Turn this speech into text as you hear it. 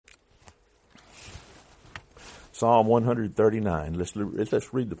Psalm 139. Let's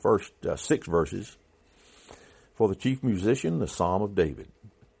read the first 6 verses. For the chief musician, the Psalm of David.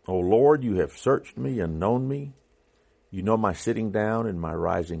 O Lord, you have searched me and known me. You know my sitting down and my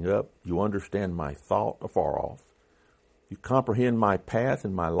rising up. You understand my thought afar off. You comprehend my path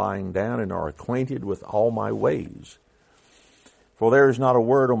and my lying down and are acquainted with all my ways. For there is not a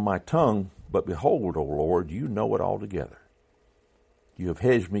word on my tongue, but behold, O Lord, you know it altogether. You have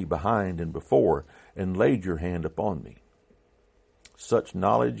hedged me behind and before and laid your hand upon me. Such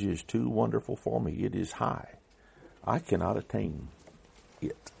knowledge is too wonderful for me. It is high. I cannot attain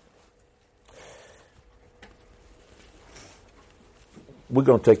it. We're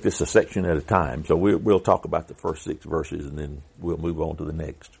going to take this a section at a time, so we'll talk about the first 6 verses and then we'll move on to the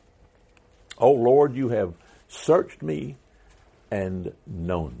next. O Lord, you have searched me and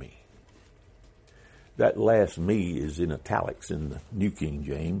known me. That last "me" is in italics in the New King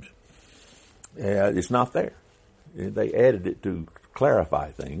James. It's not there. They added it to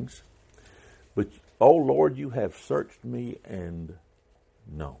clarify things. But, O Lord, you have searched me and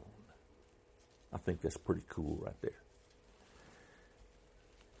known. I think that's pretty cool right there.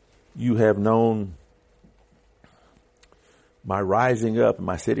 You have known my rising up and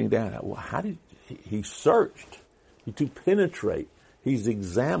my sitting down. Well, how did he searched to penetrate? He's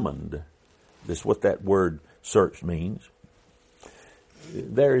examined. That's what that word search means.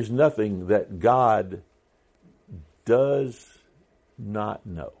 There is nothing that God does not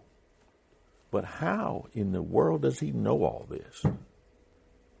know. But how in the world does he know all this?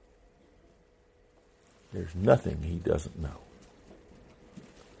 There's nothing he doesn't know.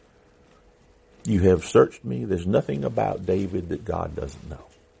 You have searched me. There's nothing about David that God doesn't know.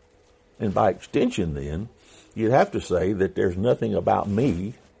 And by extension then, you'd have to say that there's nothing about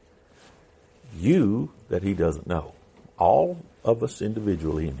me, you, that he doesn't know. All of us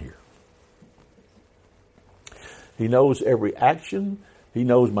individually in here. He knows every action. He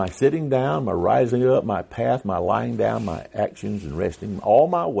knows my sitting down, my rising up, my path, my lying down, my actions and resting, all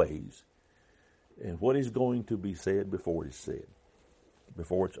my ways, and what is going to be said before it is said,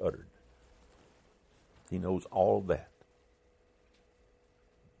 before it's uttered. He knows all of that.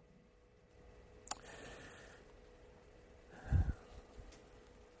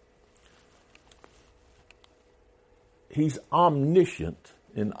 He's omniscient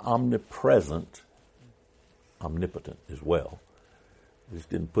and omnipresent, omnipotent as well. I just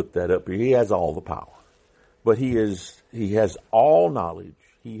didn't put that up here. He has all the power. But he has all knowledge.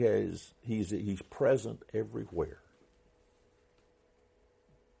 He's present everywhere.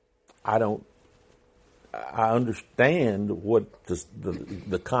 I understand what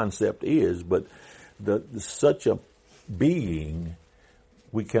the concept is, but such a being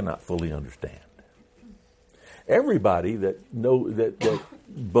we cannot fully understand. Everybody that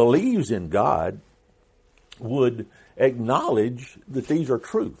believes in God would acknowledge that these are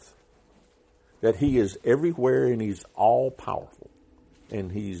truth, that he is everywhere and he's all powerful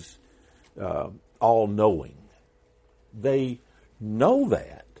and he's all knowing. They know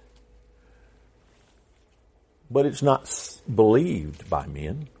that, but it's not believed by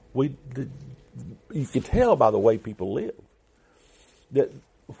men. You can tell by the way people live that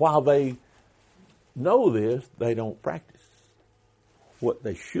while they know this, they don't practice what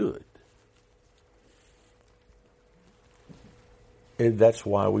they should. And that's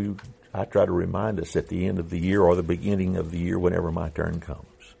why I try to remind us at the end of the year or the beginning of the year, whenever my turn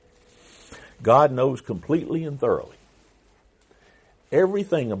comes. God knows completely and thoroughly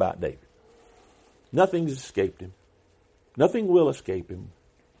everything about David. Nothing's escaped him. Nothing will escape him.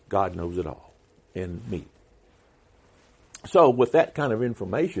 God knows it all. And me. So with that kind of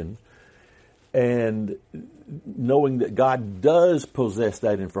information, and knowing that God does possess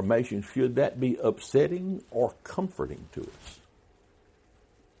that information, should that be upsetting or comforting to us?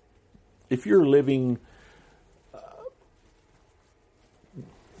 If you're living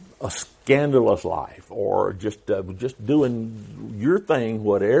a scandalous life or just doing your thing,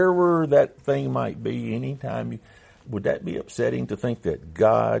 whatever that thing might be, anytime, would that be upsetting to think that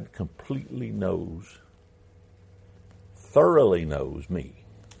God completely knows, thoroughly knows me?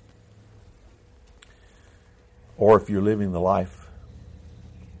 Or if you're living the life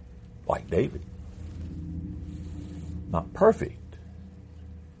like David, not perfect,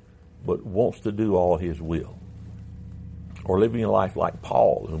 but wants to do all his will. Or living a life like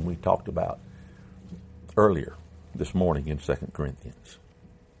Paul, whom we talked about earlier this morning in 2 Corinthians.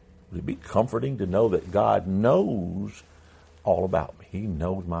 Would it be comforting to know that God knows all about me? He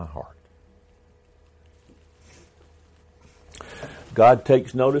knows my heart. God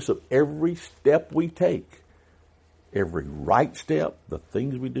takes notice of every step we take. Every right step, the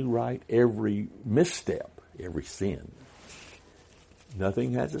things we do right, every misstep. every sin.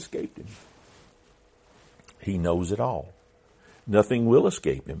 Nothing has escaped him. He knows it all. Nothing will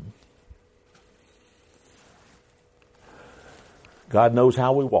escape him. God knows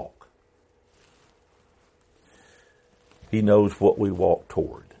how we walk. He knows what we walk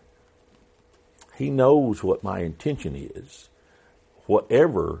toward. He knows what my intention is,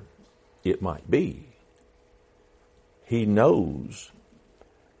 whatever it might be. He knows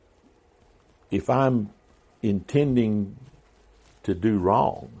if I'm intending to do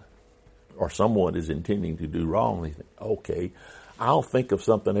wrong, or someone is intending to do wrong, they think, okay, I'll think of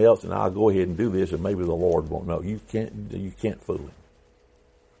something else and I'll go ahead and do this, and maybe the Lord won't know. You can't fool him.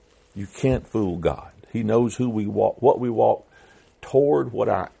 You can't fool God. He knows who we walk, what we walk toward, what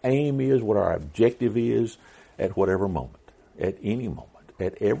our aim is, what our objective is at whatever moment, at any moment,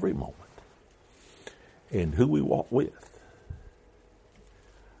 at every moment, and who we walk with.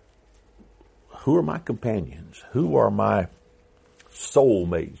 Who are my companions? Who are my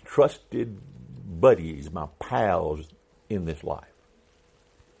soulmates, trusted buddies, my pals in this life?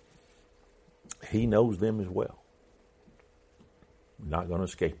 He knows them as well. Not going to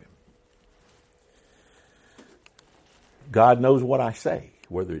escape him. God knows what I say,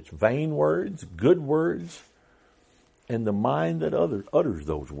 whether it's vain words, good words, and the mind that utters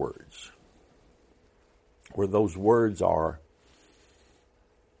those words. Where those words are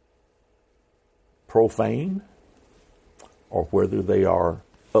profane or whether they are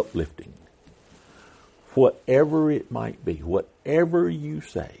uplifting. Whatever it might be, whatever you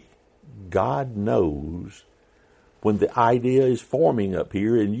say, God knows when the idea is forming up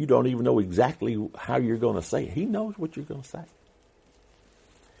here and you don't even know exactly how you're going to say it. He knows what you're going to say.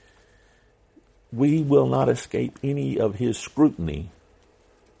 We will not escape any of his scrutiny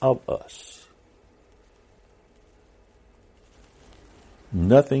of us.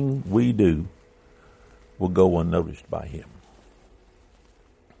 Nothing we do will go unnoticed by him.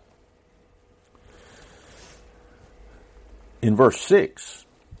 In verse 6,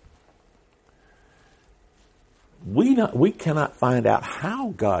 we cannot find out how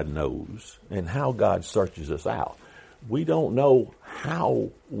God knows and how God searches us out. We don't know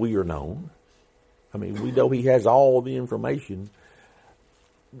how we are known. I mean, we know he has all the information,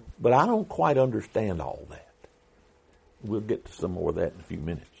 but I don't quite understand all that. We'll get to some more of that in a few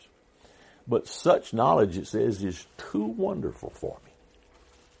minutes. But such knowledge, it says, is too wonderful for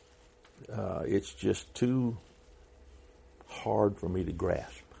me. It's just too hard for me to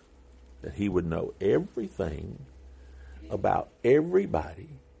grasp that he would know everything about everybody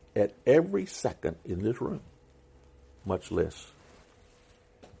at every second in this room, much less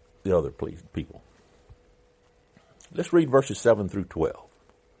the other people. Let's read verses 7 through 12.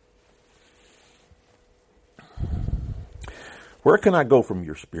 Where can I go from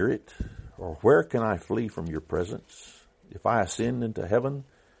your spirit, or where can I flee from your presence? If I ascend into heaven,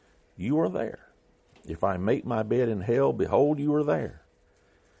 you are there. If I make my bed in hell, behold, you are there.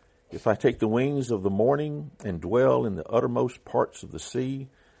 If I take the wings of the morning and dwell in the uttermost parts of the sea,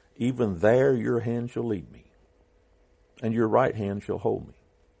 even there your hand shall lead me, and your right hand shall hold me.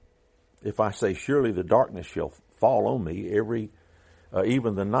 If I say, surely the darkness shall fall on me,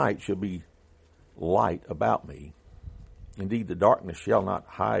 even the night shall be light about me. Indeed, the darkness shall not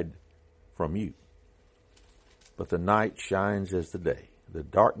hide from you, but the night shines as the day. The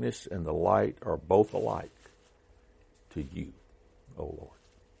darkness and the light are both alike to you, O Lord.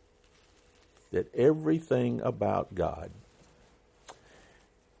 That everything about God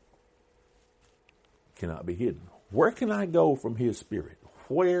cannot be hidden. Where can I go from his spirit?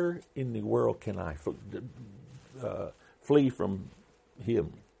 Where in the world can I flee from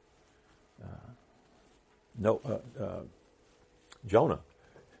him? Jonah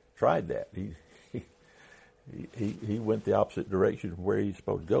tried that. He went the opposite direction from where he's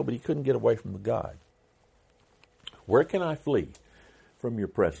supposed to go, but he couldn't get away from the God. Where can I flee from your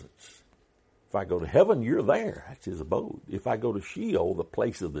presence? If I go to heaven, you're there. That's his abode. If I go to Sheol, the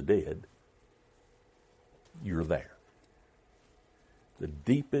place of the dead, you're there. The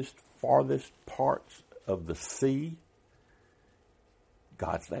deepest, farthest parts of the sea,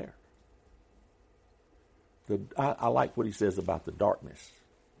 God's there. I like what he says about the darkness.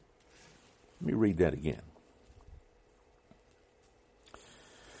 Let me read that again.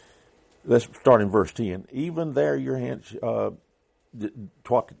 Let's start in verse 10. Even there your hand,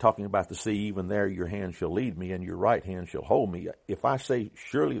 talking about the sea, even there your hand shall lead me, and your right hand shall hold me. If I say,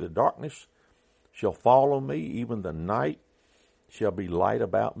 surely the darkness shall fall on me, even the night shall be light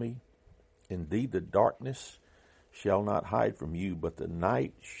about me. Indeed, the darkness shall not hide from you, but the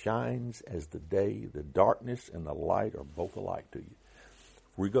night shines as the day. The darkness and the light are both alike to you.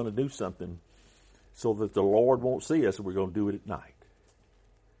 If we're going to do something so that the Lord won't see us, and we're going to do it at night.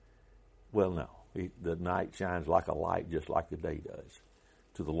 Well, no. The night shines like a light, just like the day does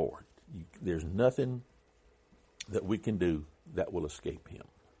to the Lord. There's nothing that we can do that will escape him.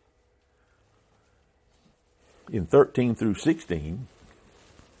 In 13 through 16,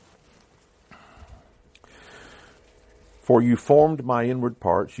 for you formed my inward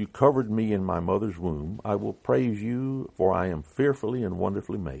parts, you covered me in my mother's womb. I will praise you, for I am fearfully and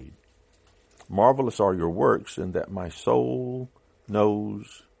wonderfully made. Marvelous are your works, and that my soul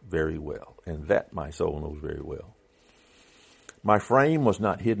knows very well. And that my soul knows very well. My frame was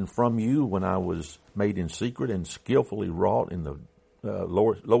not hidden from you when I was made in secret and skillfully wrought in the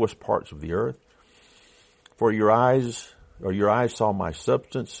lowest parts of the earth. For your eyes saw my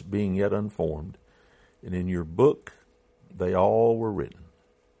substance being yet unformed, and in your book they all were written,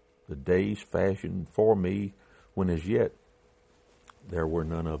 the days fashioned for me, when as yet there were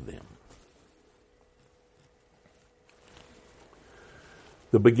none of them.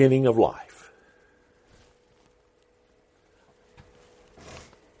 The beginning of life.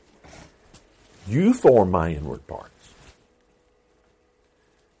 You form my inward parts.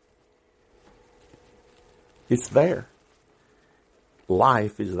 It's there.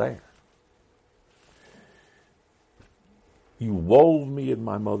 Life is there. You wove me in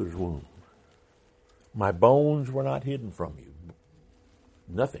my mother's womb. My bones were not hidden from you.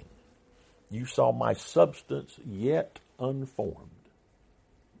 Nothing. You saw my substance yet unformed.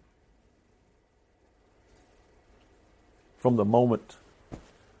 From the moment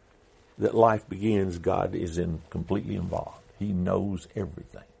that life begins, God is completely involved. He knows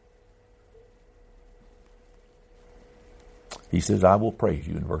everything. He says, I will praise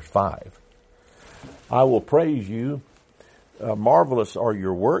you in verse 5. I will praise you. Marvelous are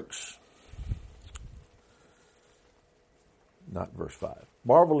your works. Not verse 5.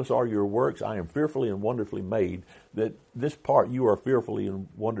 Marvelous are your works. I am fearfully and wonderfully made. That this part, you are fearfully and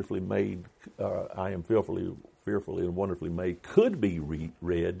wonderfully made. I am fearfully and wonderfully made, could be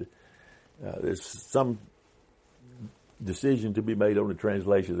read. There's some decision to be made on the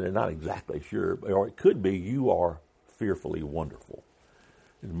translation. They're not exactly sure. Or it could be, you are fearfully wonderful,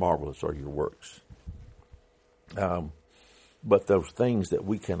 and marvelous are your works. But those things that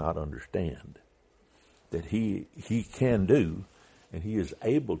we cannot understand, that he can do, and he is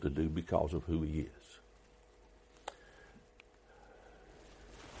able to do because of who he is.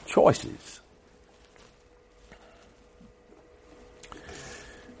 Choices.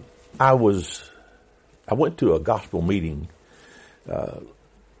 I went to a gospel meeting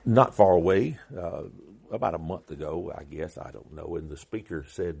not far away, about a month ago, I guess, I don't know, and the speaker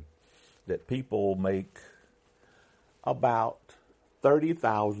said that people make about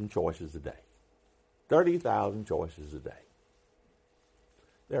 30,000 choices a day. 30,000 choices a day.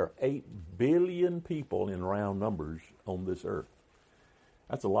 There are 8 billion people in round numbers on this earth.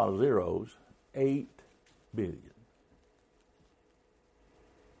 That's a lot of zeros. 8 billion.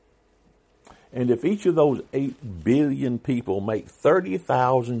 And if each of those 8 billion people make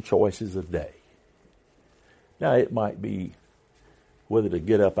 30,000 choices a day, now it might be whether to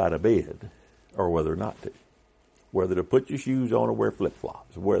get up out of bed or whether not to, whether to put your shoes on or wear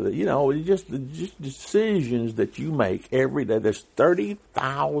flip-flops, whether, just decisions that you make every day. There's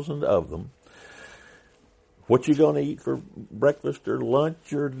 30,000 of them. What you're going to eat for breakfast or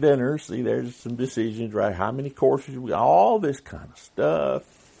lunch or dinner. See, there's some decisions, right? How many courses, all this kind of stuff.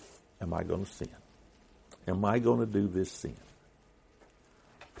 Am I going to sin? Am I going to do this sin?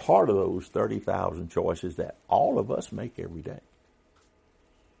 Part of those 30,000 choices that all of us make every day.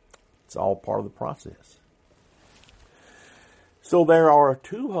 It's all part of the process. So there are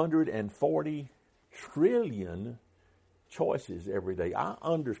 240 trillion choices every day. I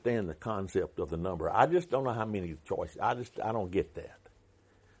understand the concept of the number. I just don't know how many choices. I don't get that.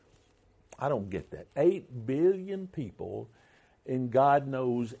 I don't get that. 8 billion people, and God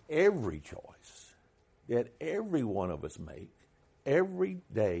knows every choice that every one of us make every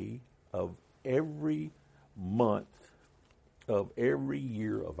day of every month of every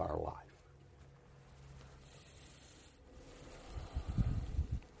year of our life.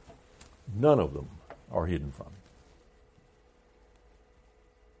 None of them are hidden from Him.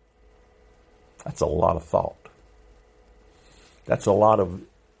 That's a lot of thought. That's a lot of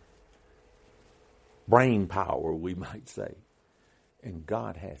brain power, we might say. And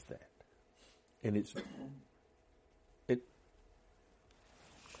God has that. And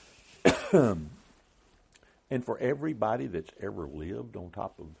and for everybody that's ever lived on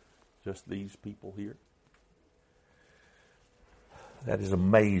top of just these people here, that is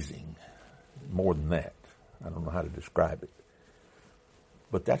amazing. More than that. I don't know how to describe it.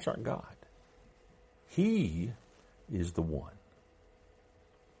 But that's our God. He is the one.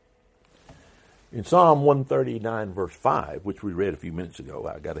 In Psalm 139, verse 5, which we read a few minutes ago,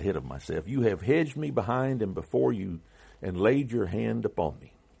 I got ahead of myself. You have hedged me behind and before you and laid your hand upon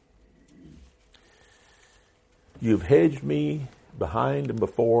me. You've hedged me behind and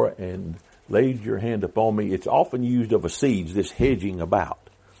before and laid your hand upon me. It's often used of a siege, this hedging about.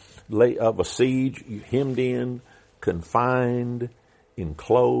 Of a siege, hemmed in, confined,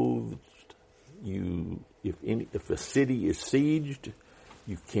 enclosed. If a city is sieged,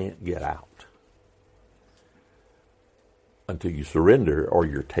 you can't get out until you surrender or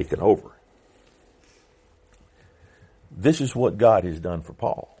you're taken over. This is what God has done for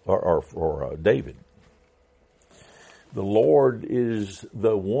Paul or for David. The Lord is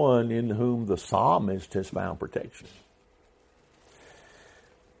the one in whom the psalmist has found protection.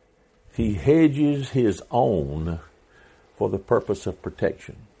 He hedges his own for the purpose of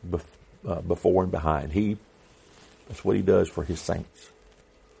protection before and behind. That's what he does for his saints.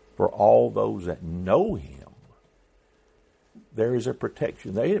 For all those that know him, there is a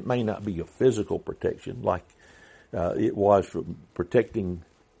protection. It may not be a physical protection like it was for protecting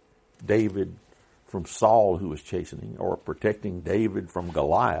David from Saul who was chastening, or protecting David from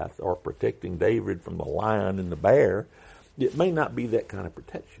Goliath, or protecting David from the lion and the bear. It may not be that kind of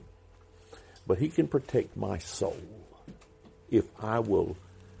protection. But he can protect my soul if I will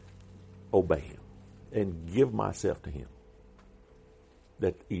obey him and give myself to him.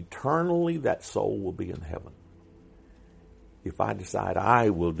 That eternally that soul will be in heaven if I decide I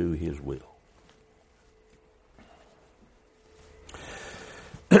will do his will.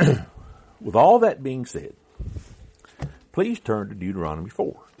 With all that being said, please turn to Deuteronomy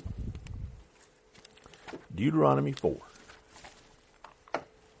 4. Deuteronomy 4.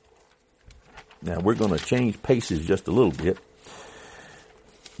 Now, we're going to change paces just a little bit.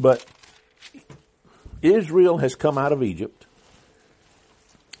 But Israel has come out of Egypt,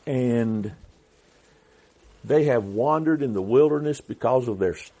 and they have wandered in the wilderness because of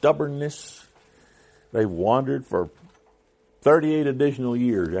their stubbornness. They've wandered for 38 additional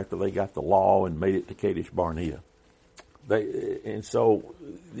years after they got the law and made it to Kadesh Barnea. And so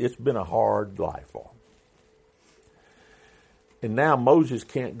it's been a hard life for them. And now Moses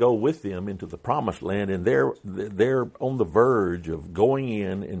can't go with them into the promised land, and they're on the verge of going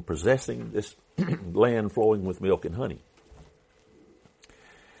in and possessing this land flowing with milk and honey.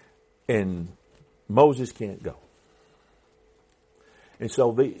 And Moses can't go. And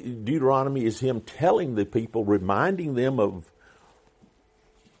so Deuteronomy is him telling the people, reminding them of,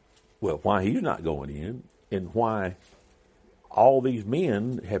 why he's not going in, and why all these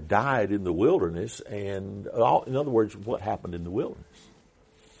men have died in the wilderness, and in other words, what happened in the wilderness.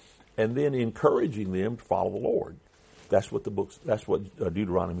 And then encouraging them to follow the Lord. That's what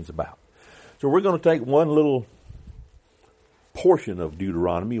Deuteronomy is about. So we're going to take one little portion of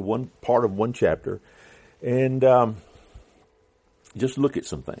Deuteronomy, one part of one chapter, and just look at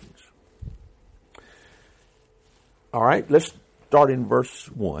some things. All right, let's start in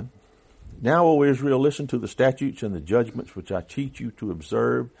verse 1. Now, O Israel, listen to the statutes and the judgments which I teach you to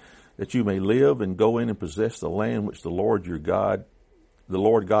observe, that you may live and go in and possess the land which the Lord your God, the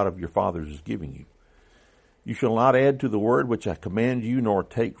Lord God of your fathers is giving you. You shall not add to the word which I command you, nor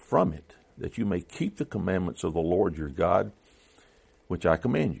take from it, that you may keep the commandments of the Lord your God, which I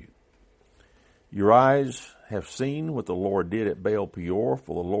command you. Your eyes have seen what the Lord did at Baal Peor,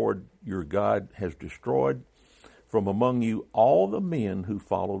 for the Lord your God has destroyed from among you all the men who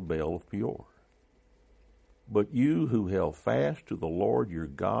followed Baal of Peor. But you who held fast to the Lord your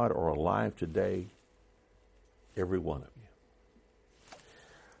God are alive today, every one of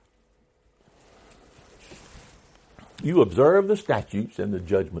you. You observe the statutes and the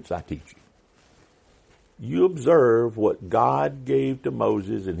judgments I teach you. You observe what God gave to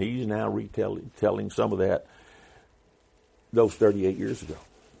Moses, and he's now telling some of that those 38 years ago,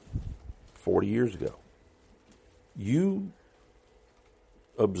 40 years ago. You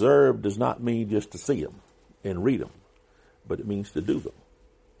observe does not mean just to see them and read them, but it means to do them.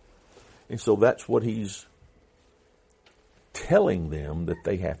 And so that's what he's telling them that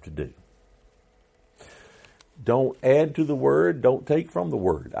they have to do. Don't add to the word, don't take from the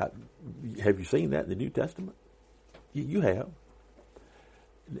word. Have you seen that in the New Testament? You have.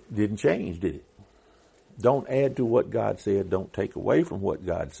 Didn't change, did it? Don't add to what God said, don't take away from what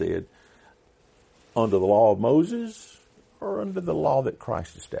God said, under the law of Moses or under the law that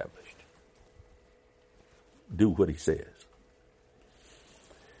Christ established. Do what he says.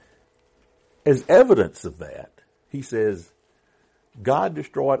 As evidence of that, he says, God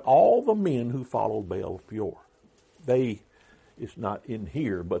destroyed all the men who followed Baal of Peor. It's not in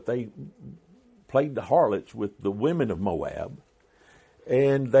here, but they played the harlots with the women of Moab,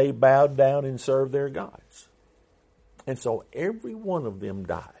 and they bowed down and served their gods. And so every one of them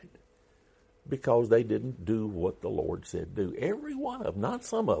died because they didn't do what the Lord said do. Every one of them, not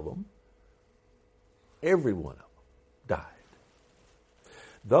some of them, every one of them died.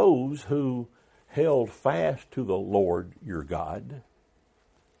 Those who held fast to the Lord your God,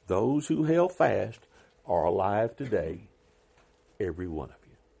 those who held fast are alive today, every one of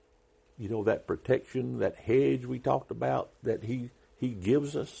you. You know, that protection, that hedge we talked about that He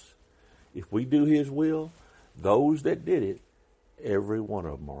gives us, if we do His will, those that did it, every one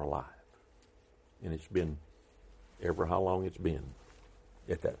of them are alive. And it's been ever how long it's been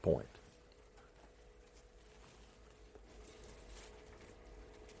at that point.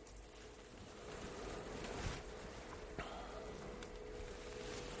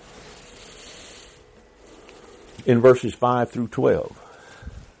 In verses 5 through 12,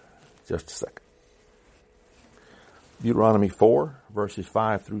 just a second. Deuteronomy 4, verses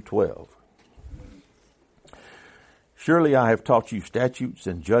 5 through 12. Surely I have taught you statutes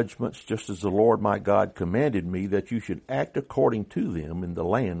and judgments, just as the Lord my God commanded me, that you should act according to them in the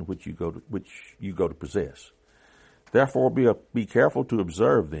land which you go to possess. Therefore be careful to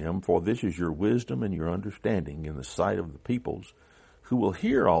observe them, for this is your wisdom and your understanding in the sight of the peoples, who will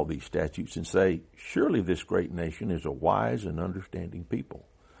hear all these statutes and say, surely this great nation is a wise and understanding people.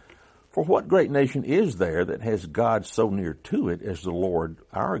 For what great nation is there that has God so near to it as the Lord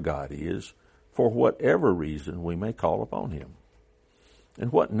our God is, for whatever reason we may call upon Him?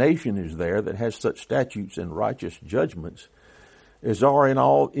 And what nation is there that has such statutes and righteous judgments as are in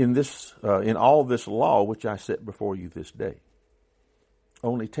all this law which I set before you this day?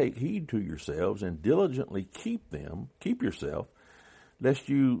 Only take heed to yourselves and diligently keep yourself, lest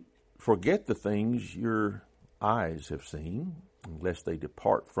you forget the things your eyes have seen, lest they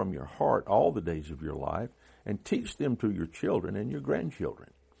depart from your heart all the days of your life, and teach them to your children and your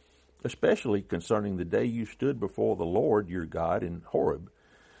grandchildren, especially concerning the day you stood before the Lord your God in Horeb,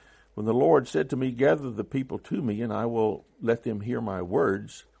 when the Lord said to me, gather the people to me, and I will let them hear my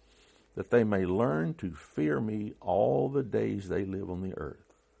words, that they may learn to fear me all the days they live on the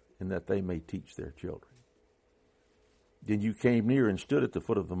earth, and that they may teach their children. Then you came near and stood at the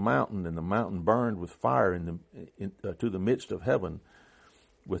foot of the mountain, and the mountain burned with fire to the midst of heaven,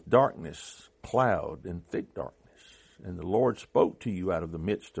 with darkness, cloud, and thick darkness. And the Lord spoke to you out of the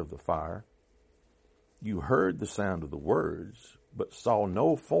midst of the fire. You heard the sound of the words, but saw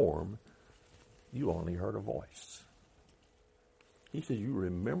no form. You only heard a voice. He says, you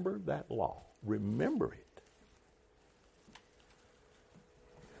remember that law. Remember it.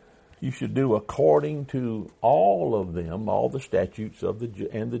 You should do according to all of them, all the statutes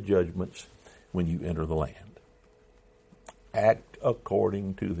and the judgments when you enter the land. Act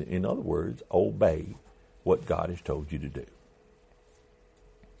according to them. In other words, obey what God has told you to do.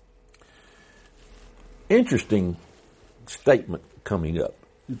 Interesting statement coming up.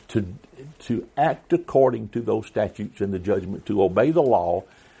 To act according to those statutes and the judgment, to obey the law,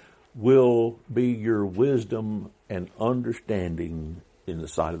 will be your wisdom and understanding in the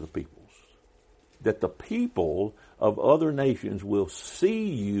sight of the peoples. That the people of other nations will see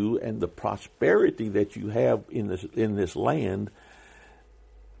you and the prosperity that you have in this land,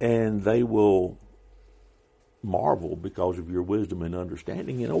 and they will marvel because of your wisdom and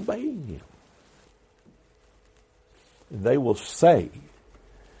understanding in obeying Him. And they will say,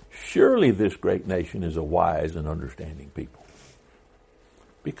 surely this great nation is a wise and understanding people.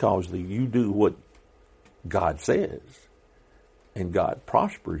 Because you do what God says, and God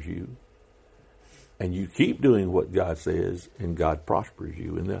prospers you, and you keep doing what God says, and God prospers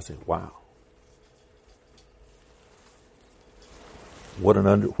you, and they'll say, wow. What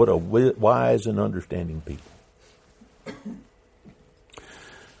a wise and understanding people.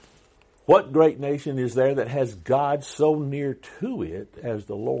 What great nation is there that has God so near to it as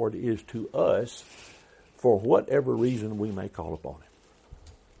the Lord is to us, for whatever reason we may call upon Him?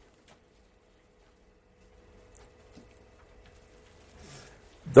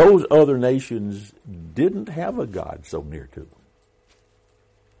 Those other nations didn't have a God so near to them.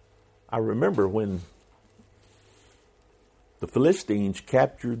 I remember when the Philistines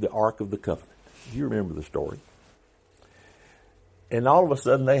captured the Ark of the Covenant. You remember the story. And all of a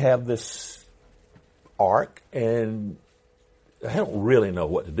sudden they have this ark, and they don't really know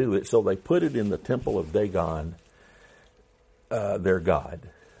what to do with it, so they put it in the temple of Dagon, their god.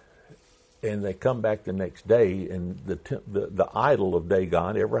 And they come back the next day, and the idol of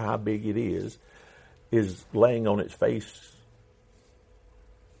Dagon, ever how big it is laying on its face,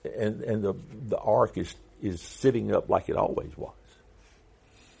 and the ark is sitting up like it always was.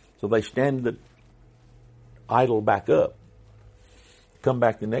 So they stand idol back up. Come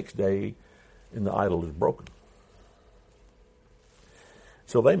back the next day, and the idol is broken.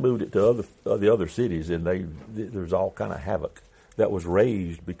 So they moved it to the other cities, and there's all kind of havoc that was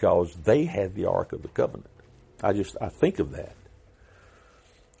raised because they had the Ark of the Covenant. I think of that.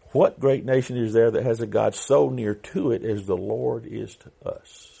 What great nation is there that has a God so near to it as the Lord is to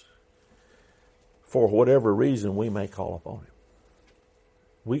us? For whatever reason we may call upon him.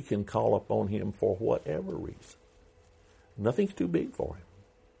 We can call upon him for whatever reason. Nothing's too big for him.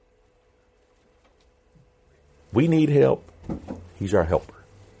 We need help. He's our helper.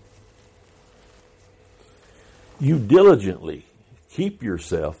 You diligently keep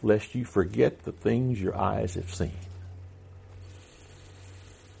yourself lest you forget the things your eyes have seen.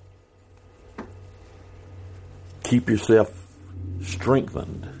 Keep yourself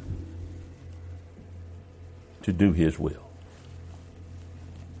strengthened to do his will.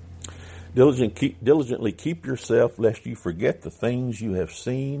 Diligently keep yourself lest you forget the things you have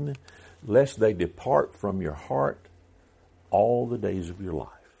seen, lest they depart from your heart all the days of your life.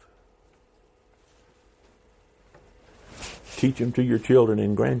 Teach them to your children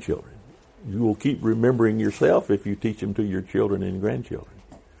and grandchildren. You will keep remembering yourself if you teach them to your children and grandchildren.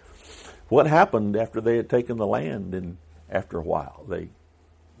 What happened after they had taken the land, and after a while,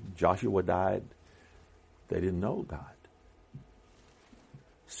 Joshua died. They didn't know God.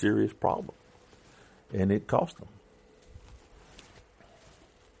 Serious problem. And it cost them.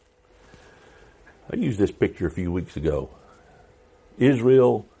 I used this picture a few weeks ago.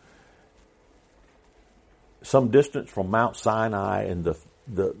 Israel, some distance from Mount Sinai, and the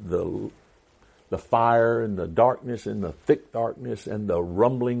fire and the darkness and the thick darkness and the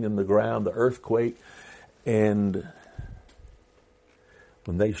rumbling in the ground, the earthquake. And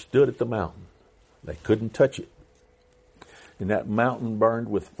when they stood at the mountain, they couldn't touch it. And that mountain burned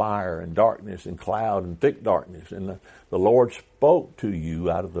with fire and darkness and cloud and thick darkness. And the Lord spoke to you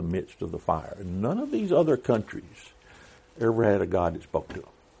out of the midst of the fire. And none of these other countries ever had a God that spoke to them.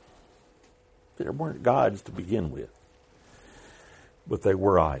 There weren't gods to begin with, but they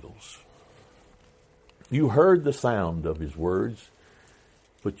were idols. You heard the sound of his words,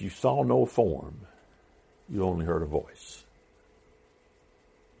 but you saw no form. You only heard a voice.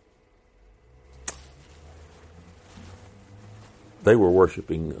 They were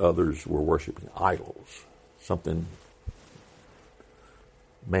worshiping, others were worshiping idols, something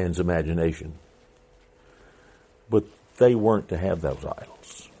man's imagination. But they weren't to have those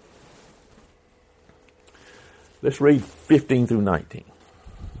idols. Let's read 15 through 19.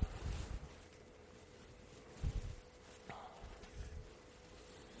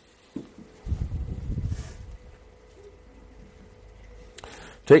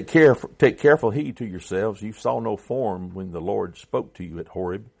 Take careful heed to yourselves. You saw no form when the Lord spoke to you at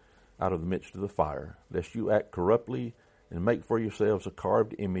Horeb out of the midst of the fire, lest you act corruptly and make for yourselves a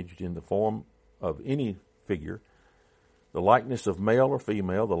carved image in the form of any figure, the likeness of male or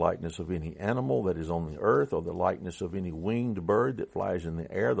female, the likeness of any animal that is on the earth, or the likeness of any winged bird that flies in the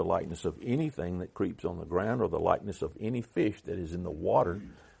air, the likeness of anything that creeps on the ground, or the likeness of any fish that is in the water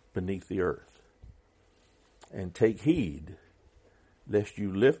beneath the earth. And take heed lest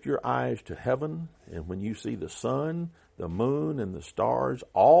you lift your eyes to heaven, and when you see the sun, the moon, and the stars,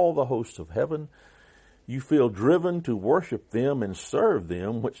 all the hosts of heaven, you feel driven to worship them and serve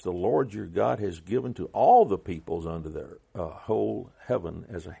them, which the Lord your God has given to all the peoples under their whole heaven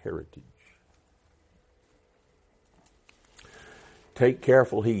as a heritage. Take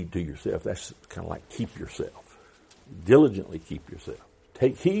careful heed to yourself. That's kind of like keep yourself. Diligently keep yourself.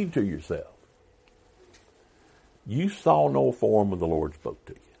 Take heed to yourself. You saw no form when the Lord spoke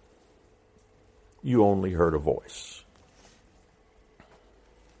to you. You only heard a voice.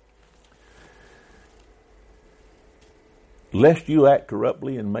 Lest you act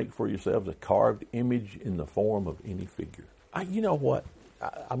corruptly and make for yourselves a carved image in the form of any figure. You know what?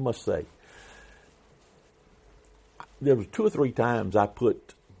 I must say, there was 2 or 3 times I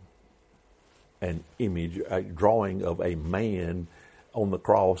put an image, a drawing of a man on the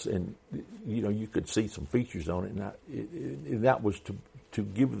cross, and you could see some features on it, and that was to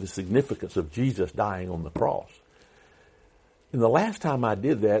give the significance of Jesus dying on the cross. And the last time I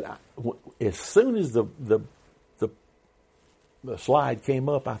did that, as soon as the slide came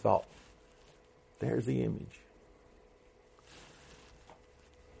up, I thought, there's the image.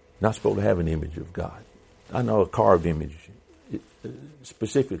 Not supposed to have an image of God. I know a carved image,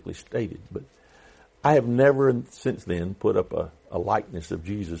 specifically stated, but I have never since then put up a likeness of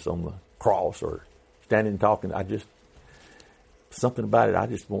Jesus on the cross or standing talking. Something about it I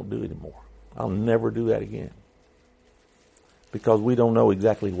just won't do anymore. I'll never do that again. because we don't know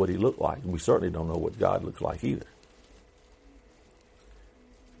exactly what he looked like. And we certainly don't know what God looks like either.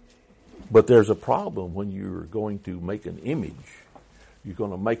 But there's a problem when you're going to make an image. You're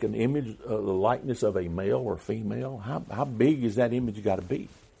going to make an image, the likeness of a male or female. How big is that image got to be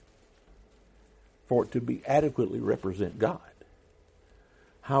for it to be adequately represent God?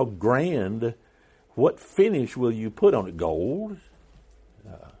 How grand, what finish will you put on it? Gold?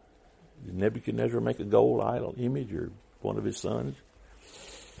 Did Nebuchadnezzar make a gold idol image, or one of his sons?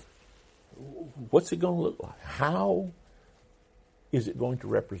 What's it going to look like? How is it going to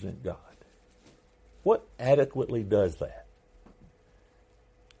represent God? What adequately does that?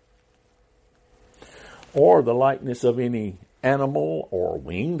 Or the likeness of any animal or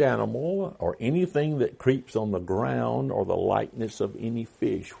winged animal or anything that creeps on the ground, or the likeness of any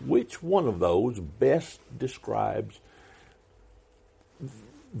fish. Which one of those best describes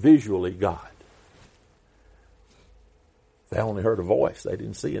visually God? They only heard a voice. They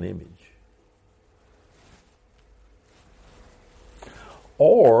didn't see an image.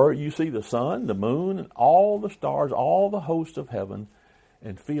 Or you see the sun, the moon, and all the stars, all the hosts of heaven,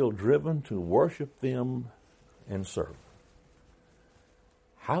 and feel driven to worship them and serve.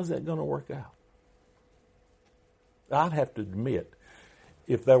 How's that going to work out? I'd have to admit,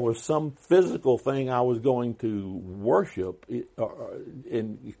 if there was some physical thing I was going to worship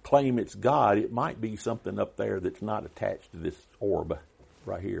and claim it's God, it might be something up there that's not attached to this orb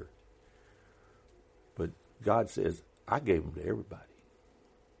right here. But God says, I gave them to everybody.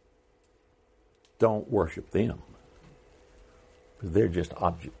 Don't worship them. They're just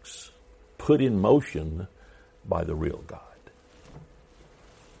objects put in motion by the real God.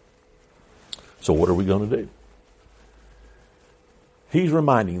 So what are we going to do? He's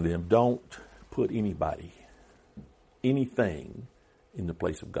reminding them, don't put anybody, anything in the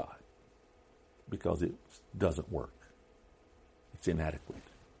place of God, because it doesn't work. It's inadequate.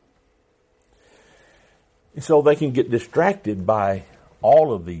 And so they can get distracted by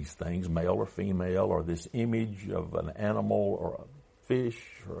all of these things, male or female, or this image of an animal or a fish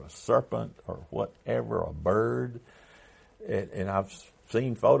or a serpent or whatever, a bird. And I've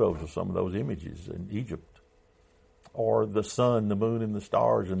seen photos of some of those images in Egypt. Or the sun, the moon, and the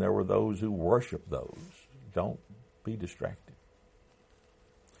stars, and there were those who worship those. Don't be distracted.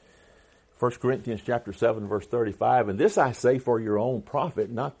 1 Corinthians chapter 7, verse 35, and this I say for your own profit,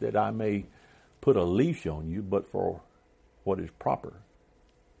 not that I may put a leash on you, but for what is proper,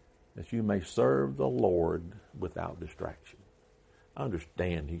 that you may serve the Lord without distraction. I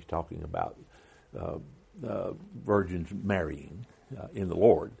understand he's talking about virgins marrying in the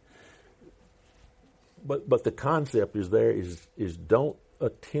Lord. But the concept is there is don't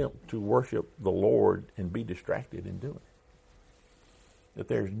attempt to worship the Lord and be distracted in doing it. That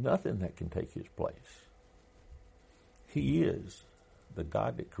there's nothing that can take his place. He is the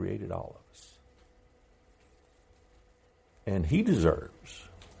God that created all of us. And he deserves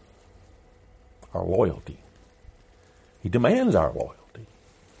our loyalty. He demands our loyalty.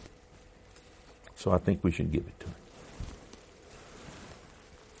 So I think we should give it to him.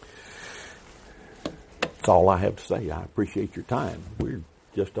 That's all I have to say. I appreciate your time. We're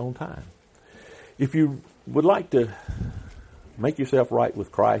just on time. If you would like to make yourself right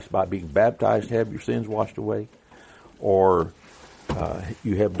with Christ by being baptized to have your sins washed away, or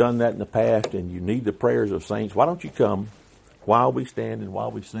you have done that in the past and you need the prayers of saints, why don't you come while we stand and while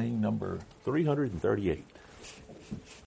we sing number 338.